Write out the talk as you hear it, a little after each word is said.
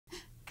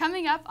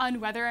Coming up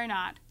on Whether or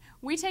Not,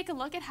 we take a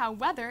look at how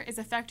weather is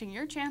affecting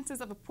your chances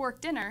of a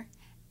pork dinner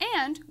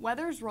and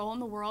weather's role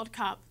in the World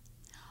Cup.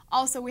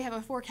 Also, we have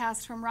a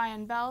forecast from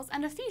Ryan Bells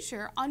and a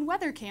feature on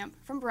Weather Camp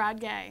from Brad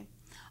Gay.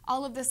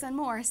 All of this and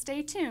more,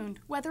 stay tuned.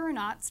 Whether or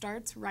Not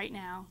starts right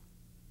now.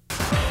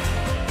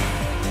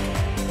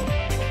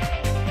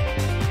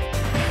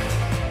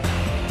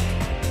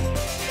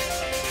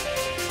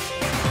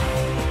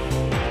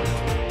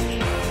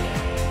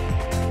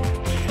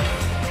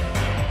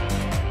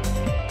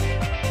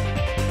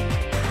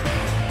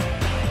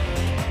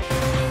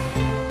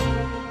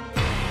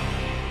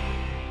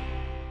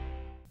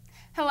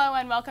 Hello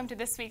and welcome to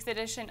this week's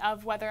edition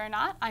of Whether or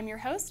Not. I'm your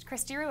host,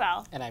 Christy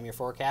Ruel. And I'm your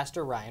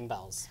forecaster, Ryan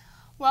Bells.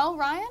 Well,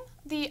 Ryan,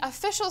 the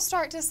official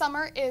start to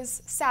summer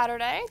is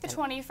Saturday, the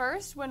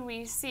 21st, when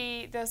we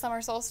see the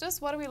summer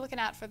solstice. What are we looking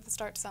at for the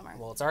start to summer?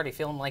 Well, it's already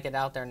feeling like it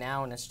out there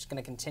now, and it's just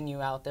going to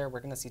continue out there.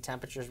 We're going to see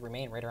temperatures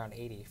remain right around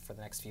 80 for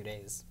the next few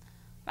days.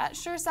 That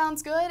sure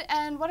sounds good.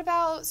 And what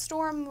about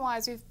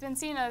storm-wise? We've been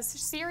seeing a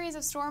series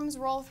of storms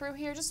roll through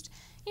here, just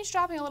each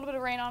dropping a little bit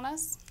of rain on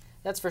us.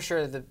 That's for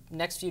sure. The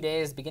next few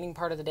days, beginning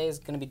part of the day is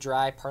going to be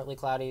dry, partly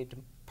cloudy,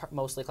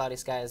 mostly cloudy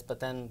skies, but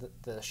then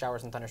the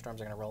showers and thunderstorms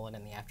are going to roll in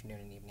the afternoon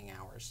and evening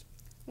hours.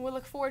 We'll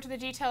look forward to the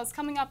details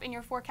coming up in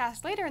your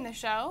forecast later in the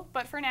show,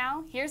 but for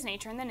now, here's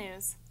Nature in the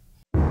News.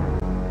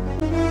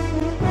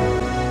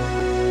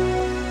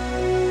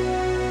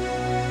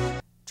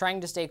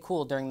 Trying to stay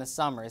cool during the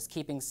summer is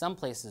keeping some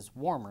places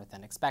warmer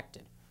than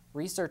expected.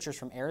 Researchers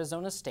from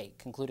Arizona State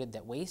concluded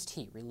that waste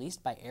heat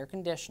released by air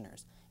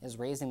conditioners is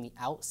raising the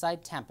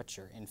outside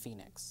temperature in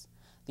Phoenix.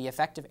 The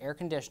effect of air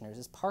conditioners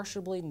is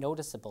partially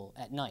noticeable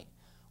at night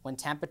when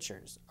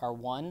temperatures are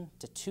 1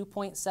 to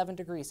 2.7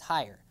 degrees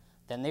higher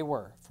than they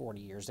were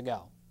 40 years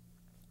ago.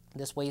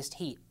 This waste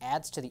heat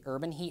adds to the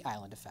urban heat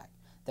island effect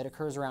that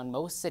occurs around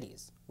most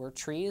cities where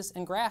trees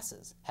and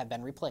grasses have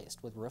been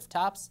replaced with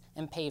rooftops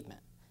and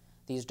pavement.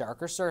 These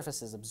darker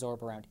surfaces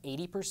absorb around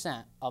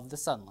 80% of the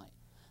sunlight.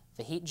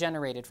 The heat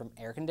generated from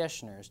air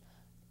conditioners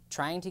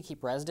trying to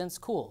keep residents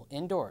cool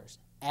indoors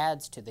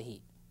adds to the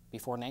heat.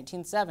 Before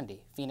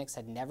 1970, Phoenix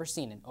had never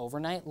seen an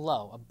overnight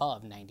low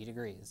above 90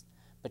 degrees.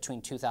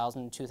 Between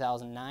 2000 and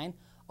 2009,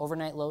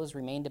 overnight lows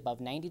remained above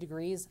 90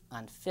 degrees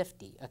on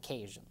 50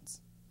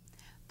 occasions.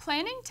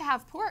 Planning to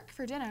have pork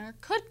for dinner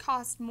could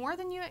cost more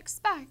than you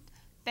expect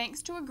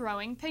thanks to a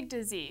growing pig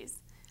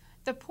disease.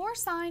 The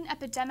porcine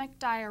epidemic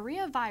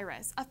diarrhea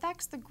virus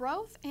affects the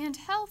growth and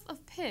health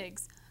of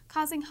pigs,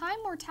 causing high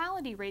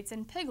mortality rates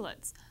in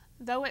piglets,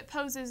 though it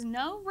poses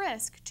no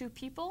risk to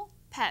people,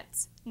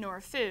 pets, nor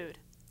food.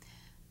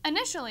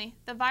 Initially,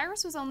 the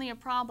virus was only a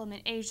problem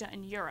in Asia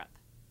and Europe.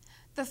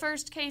 The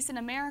first case in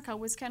America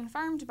was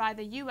confirmed by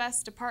the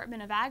U.S.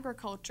 Department of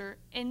Agriculture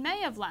in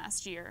May of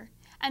last year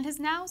and has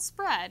now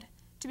spread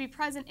to be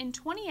present in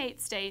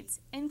 28 states,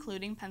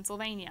 including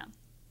Pennsylvania.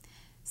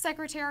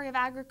 Secretary of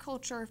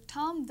Agriculture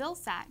Tom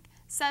Vilsack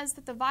says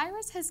that the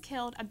virus has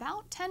killed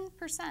about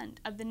 10%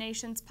 of the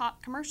nation's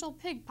commercial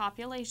pig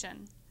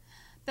population.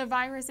 The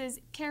virus is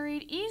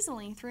carried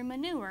easily through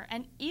manure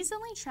and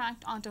easily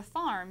tracked onto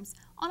farms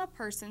on a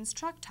person's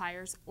truck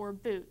tires or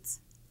boots.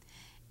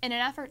 In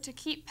an effort to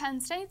keep Penn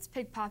State's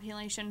pig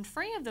population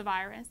free of the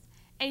virus,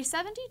 a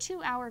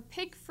 72-hour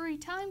pig-free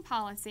time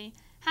policy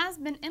has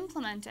been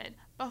implemented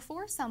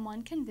before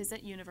someone can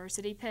visit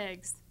university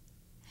pigs.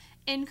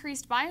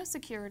 Increased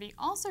biosecurity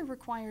also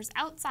requires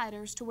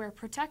outsiders to wear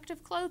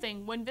protective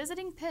clothing when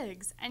visiting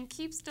pigs and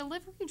keeps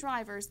delivery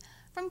drivers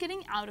from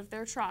getting out of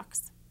their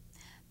trucks.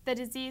 The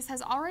disease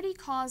has already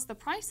caused the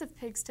price of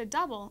pigs to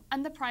double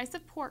and the price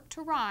of pork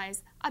to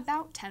rise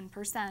about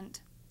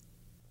 10%.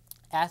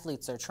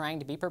 Athletes are trying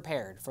to be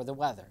prepared for the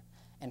weather,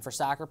 and for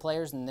soccer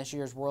players in this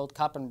year's World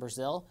Cup in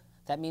Brazil,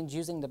 that means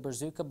using the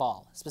Brazuca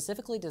ball,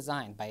 specifically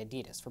designed by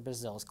Adidas for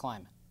Brazil's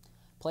climate.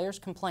 Players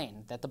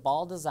complained that the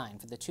ball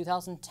designed for the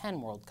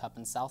 2010 World Cup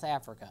in South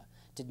Africa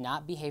did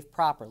not behave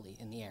properly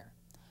in the air.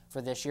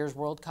 For this year's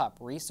World Cup,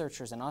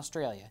 researchers in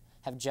Australia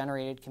have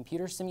generated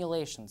computer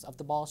simulations of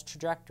the ball's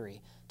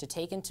trajectory to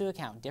take into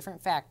account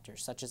different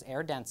factors such as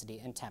air density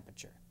and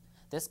temperature.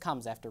 This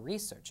comes after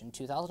research in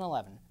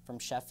 2011 from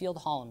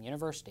Sheffield Hallam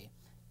University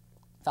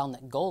found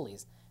that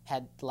goalies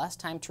had less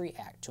time to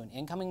react to an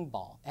incoming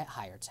ball at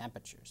higher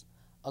temperatures.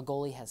 A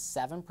goalie has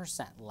 7%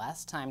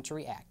 less time to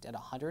react at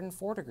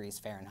 104 degrees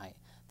Fahrenheit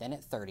than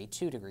at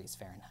 32 degrees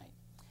Fahrenheit.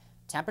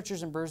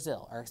 Temperatures in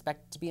Brazil are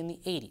expected to be in the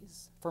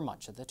 80s for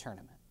much of the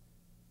tournament.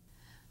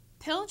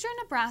 Pillager,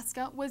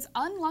 Nebraska was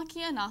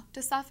unlucky enough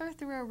to suffer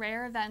through a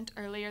rare event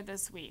earlier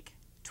this week,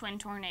 twin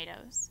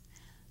tornadoes.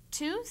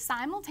 Two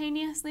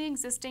simultaneously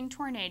existing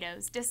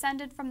tornadoes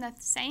descended from the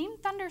same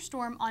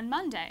thunderstorm on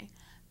Monday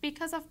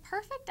because of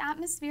perfect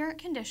atmospheric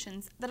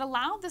conditions that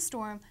allowed the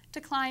storm to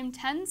climb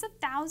tens of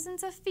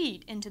thousands of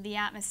feet into the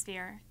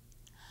atmosphere.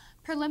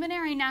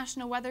 Preliminary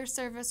National Weather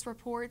Service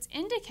reports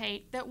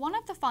indicate that one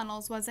of the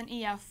funnels was an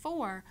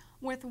EF4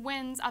 with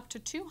winds up to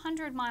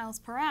 200 miles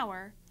per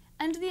hour,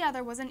 and the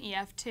other was an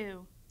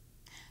EF2.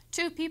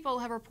 2 people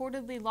have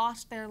reportedly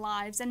lost their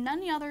lives and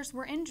many others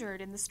were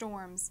injured in the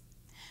storms.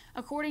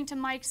 According to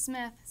Mike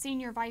Smith,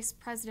 Senior Vice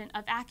President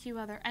of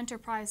AccuWeather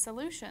Enterprise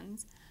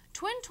Solutions,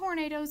 twin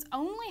tornadoes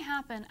only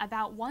happen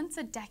about once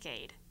a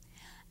decade.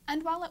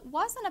 And while it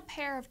wasn't a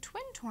pair of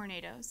twin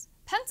tornadoes,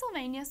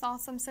 Pennsylvania saw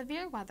some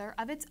severe weather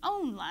of its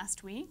own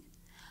last week.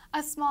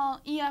 A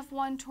small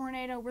EF1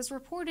 tornado was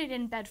reported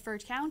in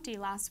Bedford County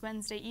last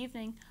Wednesday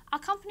evening,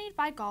 accompanied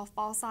by golf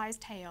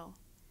ball-sized hail.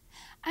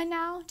 And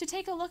now, to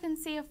take a look and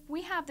see if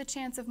we have the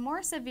chance of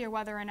more severe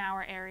weather in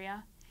our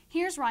area,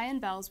 here's Ryan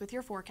Bells with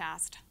your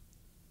forecast.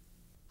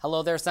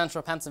 Hello there,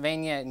 Central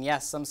Pennsylvania, and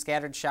yes, some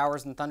scattered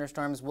showers and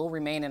thunderstorms will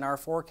remain in our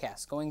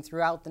forecast going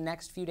throughout the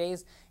next few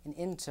days and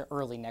into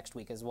early next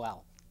week as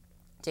well.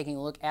 Taking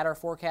a look at our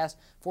forecast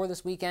for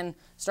this weekend,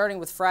 starting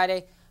with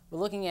Friday, we're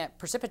looking at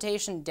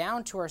precipitation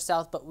down to our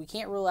south, but we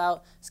can't rule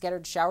out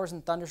scattered showers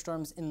and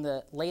thunderstorms in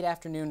the late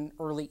afternoon,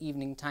 early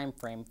evening time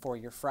frame for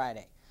your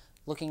Friday.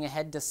 Looking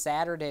ahead to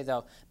Saturday,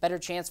 though, better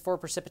chance for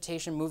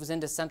precipitation moves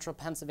into central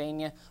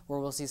Pennsylvania, where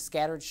we'll see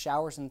scattered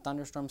showers and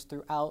thunderstorms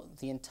throughout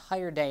the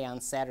entire day on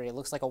Saturday. It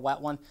looks like a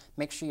wet one.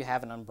 Make sure you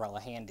have an umbrella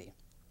handy.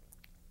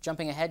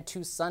 Jumping ahead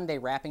to Sunday,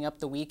 wrapping up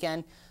the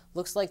weekend,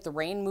 looks like the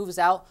rain moves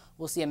out.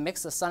 We'll see a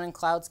mix of sun and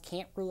clouds.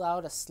 Can't rule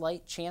out a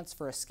slight chance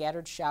for a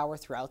scattered shower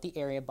throughout the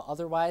area, but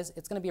otherwise,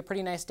 it's going to be a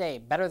pretty nice day.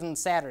 Better than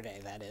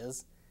Saturday, that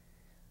is.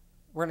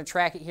 We're going to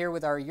track it here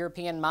with our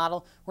European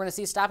model. We're going to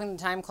see stopping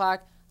the time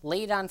clock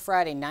late on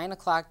Friday, 9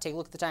 o'clock, take a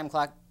look at the time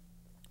clock.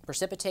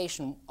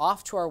 Precipitation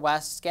off to our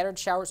west, scattered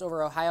showers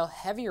over Ohio,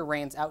 heavier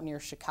rains out near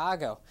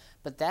Chicago.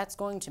 But that's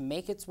going to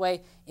make its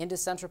way into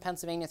central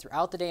Pennsylvania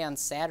throughout the day on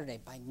Saturday.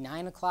 By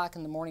 9 o'clock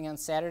in the morning on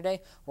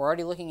Saturday, we're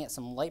already looking at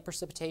some light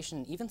precipitation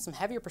and even some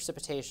heavier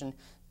precipitation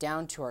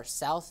down to our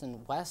south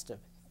and west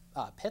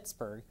of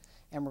Pittsburgh.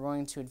 And we're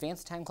going to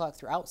advance the time clock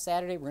throughout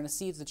Saturday. We're going to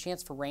see the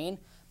chance for rain,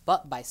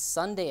 but by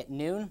Sunday at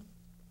noon,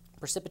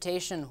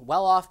 precipitation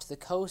well off to the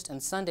coast,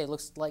 and Sunday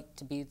looks like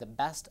to be the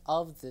best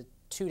of the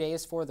 2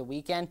 days for the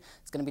weekend.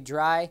 It's going to be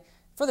dry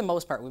for the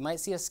most part. We might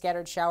see a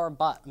scattered shower,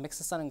 but a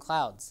mix of sun and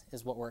clouds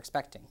is what we're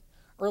expecting.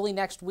 Early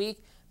next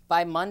week,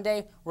 by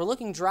Monday, we're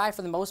looking dry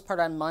for the most part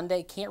on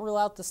Monday. Can't rule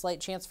out the slight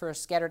chance for a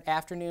scattered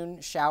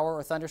afternoon shower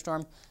or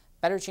thunderstorm.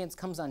 Better chance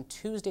comes on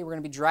Tuesday. We're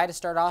going to be dry to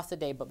start off the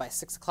day, but by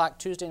 6 o'clock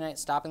Tuesday night,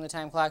 stopping the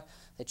time clock,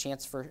 the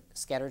chance for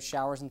scattered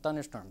showers and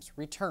thunderstorms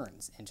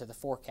returns into the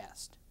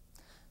forecast.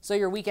 So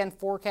your weekend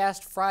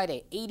forecast,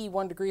 Friday,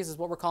 81 degrees is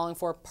what we're calling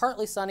for.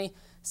 Partly sunny,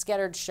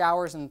 scattered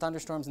showers and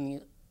thunderstorms in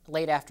the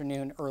late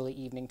afternoon, early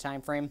evening time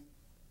frame.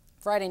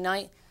 Friday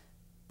night,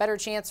 better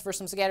chance for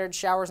some scattered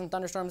showers and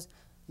thunderstorms.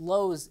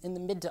 Lows in the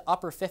mid to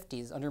upper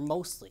 50s under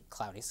mostly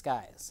cloudy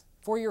skies.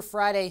 For your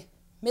Friday,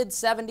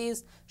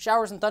 mid-70s,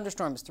 showers and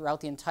thunderstorms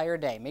throughout the entire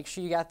day. Make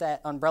sure you got that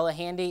umbrella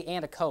handy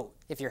and a coat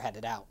if you're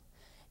headed out.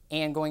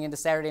 And going into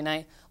Saturday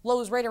night,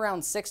 lows right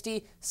around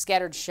 60.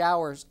 Scattered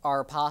showers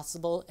are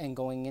possible. And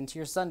going into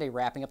your Sunday,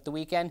 wrapping up the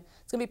weekend,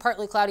 it's going to be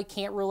partly cloudy.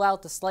 Can't rule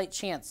out the slight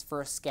chance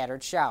for a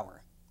scattered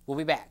shower. We'll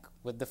be back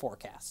with the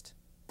forecast.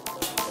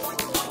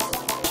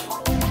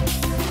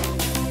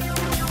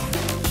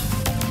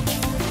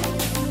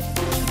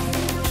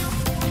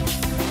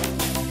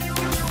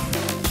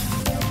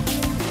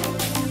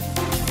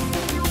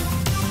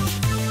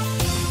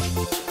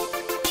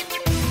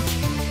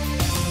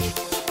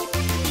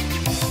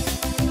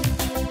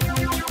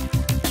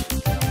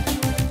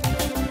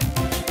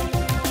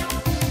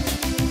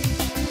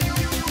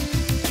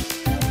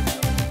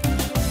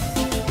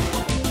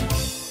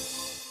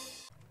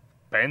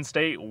 Penn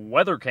State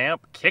Weather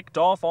Camp kicked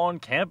off on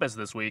campus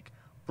this week,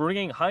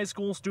 bringing high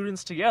school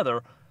students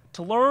together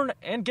to learn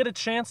and get a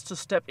chance to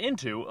step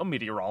into a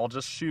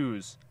meteorologist's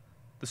shoes.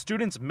 The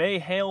students may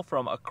hail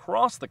from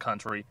across the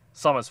country,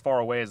 some as far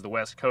away as the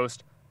West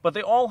Coast, but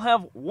they all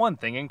have one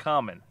thing in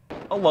common: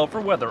 a love for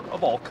weather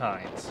of all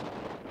kinds.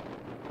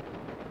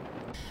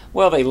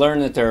 Well, they learn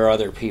that there are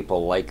other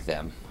people like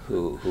them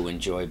who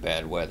enjoy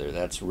bad weather.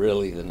 That's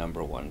really the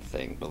number one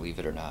thing, believe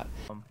it or not.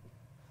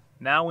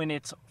 Now in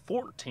its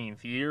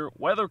 14th year,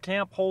 Weather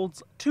Camp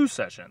holds 2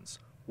 sessions,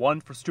 one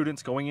for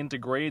students going into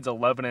grades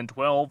 11 and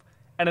 12,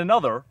 and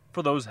another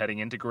for those heading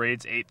into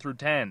grades 8 through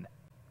 10.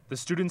 The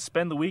students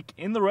spend the week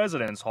in the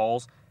residence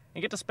halls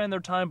and get to spend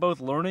their time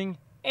both learning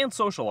and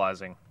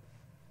socializing.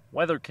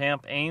 Weather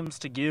Camp aims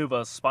to give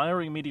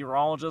aspiring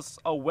meteorologists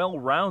a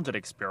well-rounded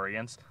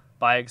experience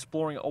by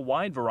exploring a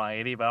wide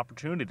variety of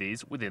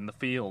opportunities within the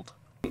field.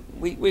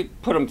 We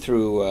put them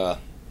through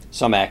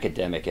some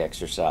academic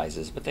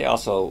exercises, but they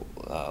also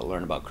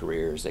learn about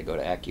careers. They go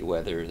to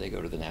AccuWeather, they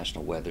go to the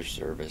National Weather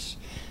Service,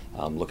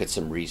 look at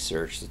some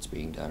research that's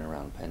being done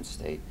around Penn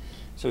State.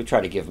 So we try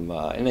to give them,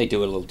 and they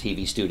do a little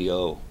TV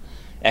studio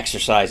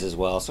exercise as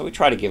well, so we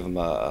try to give them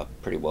a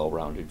pretty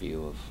well-rounded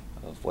view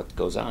of what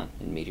goes on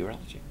in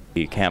meteorology.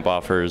 The camp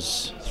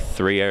offers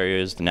 3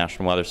 areas: the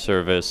National Weather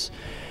Service,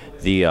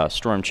 the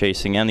storm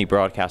chasing, and the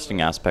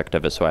broadcasting aspect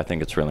of it, so I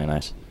think it's really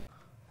nice.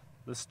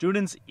 The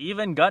students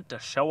even got to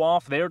show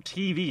off their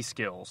TV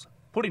skills,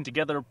 putting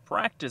together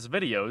practice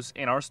videos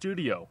in our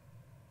studio.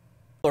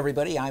 Hello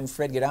everybody, I'm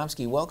Fred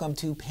Gadomski. Welcome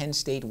to Penn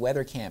State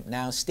Weather Camp.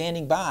 Now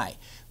standing by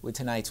with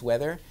tonight's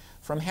weather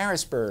from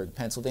Harrisburg,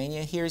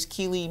 Pennsylvania, here's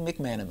Keely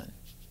McManaman.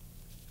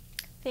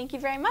 Thank you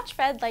very much,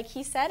 Fred. Like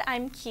he said,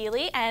 I'm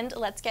Keely, and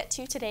let's get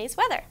to today's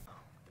weather.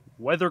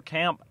 Weather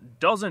Camp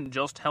doesn't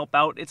just help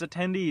out its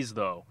attendees,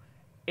 though.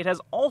 It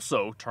has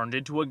also turned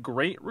into a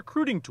great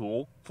recruiting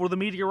tool for the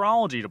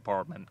meteorology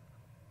department.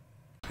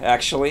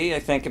 Actually, I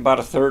think about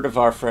a third of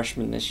our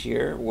freshmen this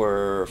year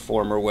were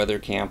former weather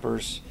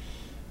campers.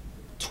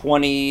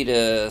 20 to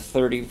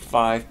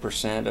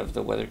 35% of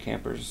the weather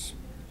campers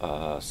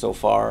so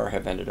far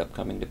have ended up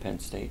coming to Penn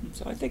State.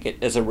 So I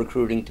think as a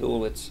recruiting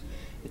tool, it's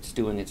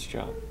doing its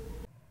job.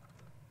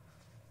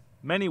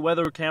 Many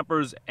weather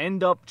campers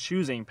end up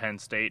choosing Penn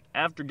State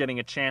after getting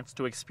a chance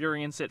to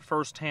experience it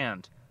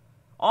firsthand,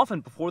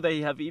 often before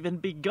they have even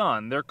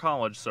begun their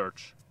college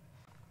search.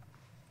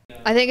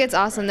 I think it's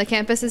awesome. The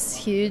campus is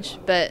huge,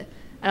 but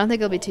I don't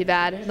think it'll be too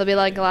bad. There'll be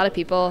like a lot of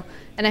people,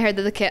 and I heard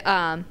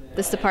that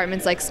this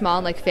department's like small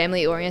and like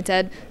family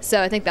oriented,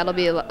 so I think that'll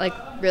be like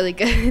really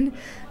good,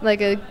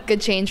 like a good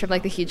change from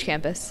like the huge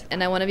campus.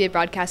 And I want to be a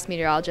broadcast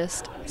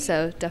meteorologist,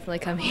 so definitely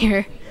come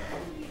here.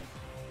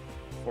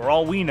 For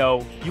all we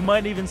know, you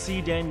might even see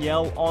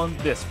Danielle on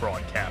this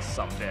broadcast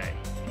someday.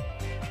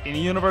 In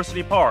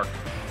University Park,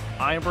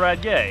 I'm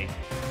Brad Gay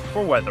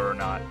for Weather or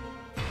Not.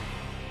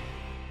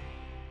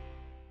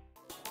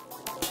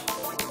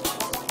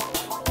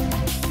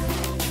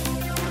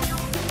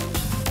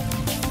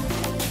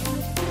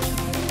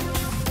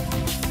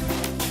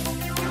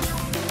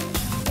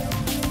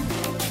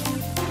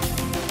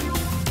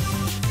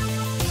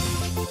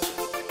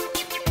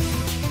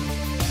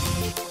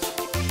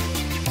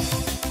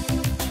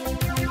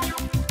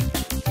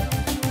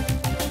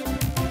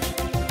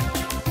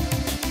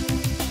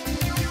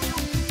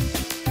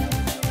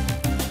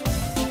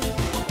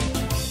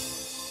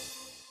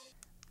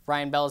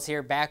 Ryan Bells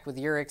here, back with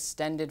your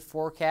extended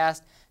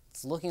forecast.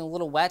 It's looking a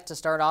little wet to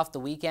start off the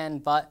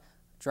weekend, but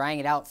drying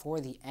it out for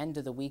the end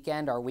of the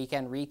weekend. Our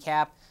weekend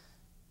recap.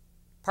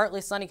 Partly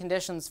sunny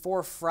conditions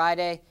for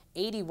Friday.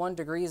 81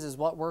 degrees is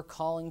what we're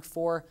calling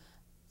for.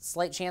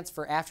 Slight chance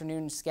for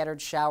afternoon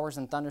scattered showers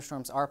and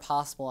thunderstorms are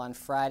possible on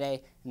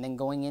Friday. And then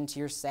going into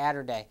your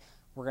Saturday,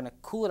 we're going to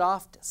cool it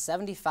off to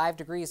 75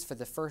 degrees for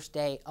the first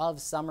day of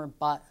summer,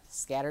 but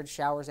scattered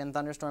showers and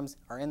thunderstorms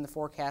are in the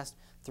forecast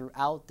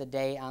throughout the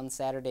day on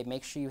Saturday.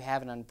 Make sure you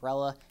have an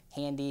umbrella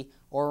handy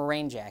or a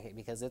rain jacket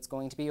because it's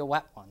going to be a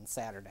wet one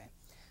Saturday.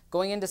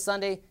 Going into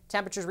Sunday,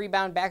 temperatures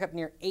rebound back up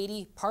near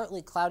 80.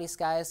 Partly cloudy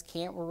skies.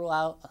 Can't rule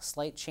out a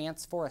slight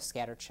chance for a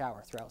scattered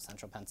shower throughout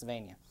central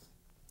Pennsylvania.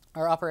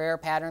 Our upper air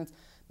patterns,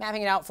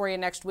 mapping it out for you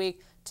next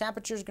week.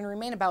 Temperatures going to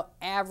remain about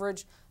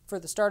average for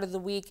the start of the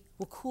week.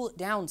 We'll cool it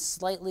down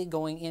slightly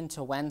going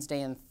into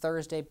Wednesday and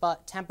Thursday,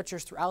 but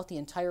temperatures throughout the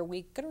entire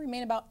week going to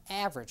remain about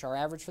average. Our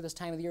average for this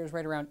time of the year is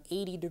right around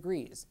 80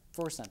 degrees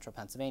for central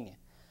Pennsylvania.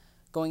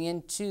 Going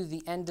into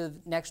the end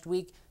of next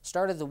week,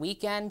 start of the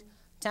weekend,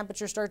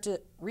 temperatures start to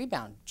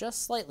rebound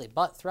just slightly,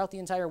 but throughout the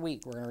entire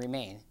week we're going to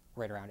remain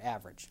right around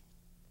average.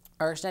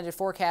 Our extended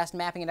forecast,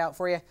 mapping it out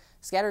for you.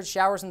 Scattered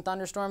showers and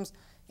thunderstorms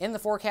in the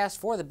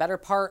forecast for the better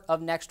part of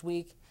next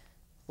week.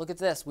 Look at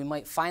this. We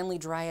might finally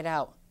dry it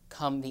out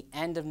come the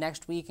end of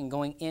next week and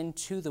going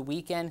into the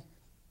weekend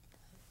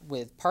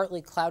with partly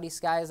cloudy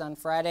skies on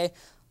Friday.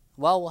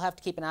 Well, we'll have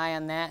to keep an eye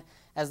on that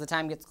as the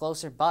time gets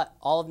closer, but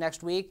all of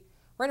next week,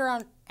 right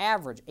around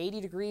average. 80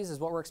 degrees is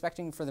what we're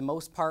expecting for the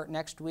most part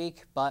next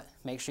week, but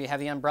make sure you have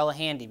the umbrella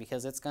handy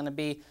because it's going to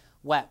be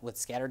wet with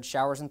scattered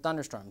showers and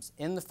thunderstorms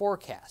in the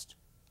forecast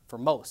for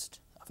most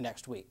of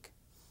next week.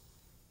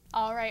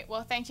 All right,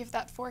 well, thank you for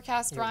that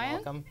forecast, You're Ryan.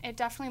 welcome. It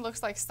definitely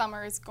looks like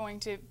summer is going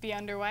to be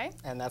underway.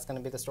 And that's going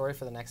to be the story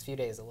for the next few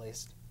days at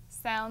least.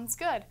 Sounds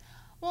good.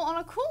 Well, on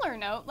a cooler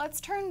note, let's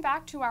turn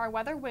back to our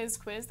Weather Whiz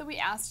quiz that we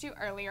asked you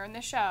earlier in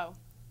the show.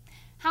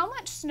 How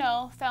much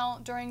snow fell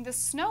during the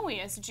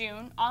snowiest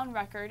June on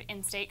record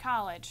in State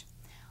College?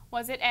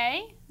 Was it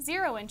A,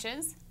 0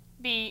 inches,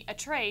 B, a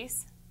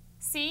trace,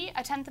 C,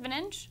 1/10 of an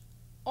inch,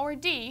 or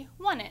D,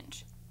 1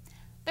 inch?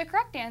 The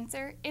correct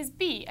answer is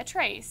B, a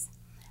trace.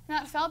 And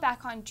that fell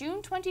back on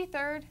June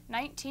 23rd,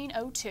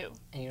 1902.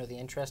 And you know the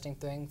interesting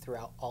thing,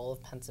 throughout all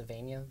of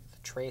Pennsylvania, the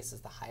trace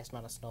is the highest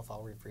amount of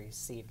snowfall we've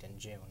received in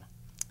June.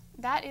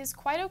 That is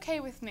quite okay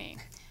with me.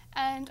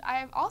 And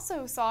I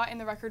also saw in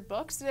the record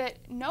books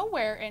that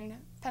nowhere in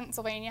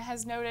Pennsylvania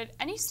has noted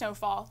any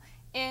snowfall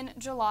in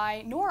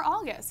July nor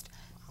August.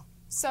 Wow.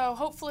 So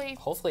hopefully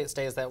it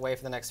stays that way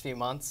for the next few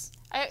months.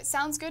 it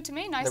sounds good to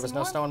me. Nice There was and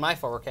no warm. snow in my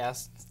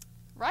forecast.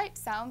 Right,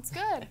 sounds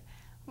good.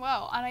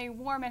 Well, on a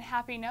warm and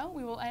happy note,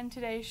 we will end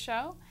today's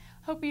show.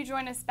 Hope you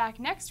join us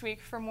back next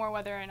week for more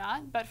Weather or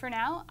Not. But for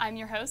now, I'm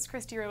your host,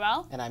 Christy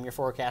Ruel. And I'm your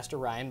forecaster,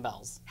 Ryan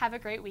Bells. Have a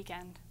great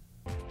weekend.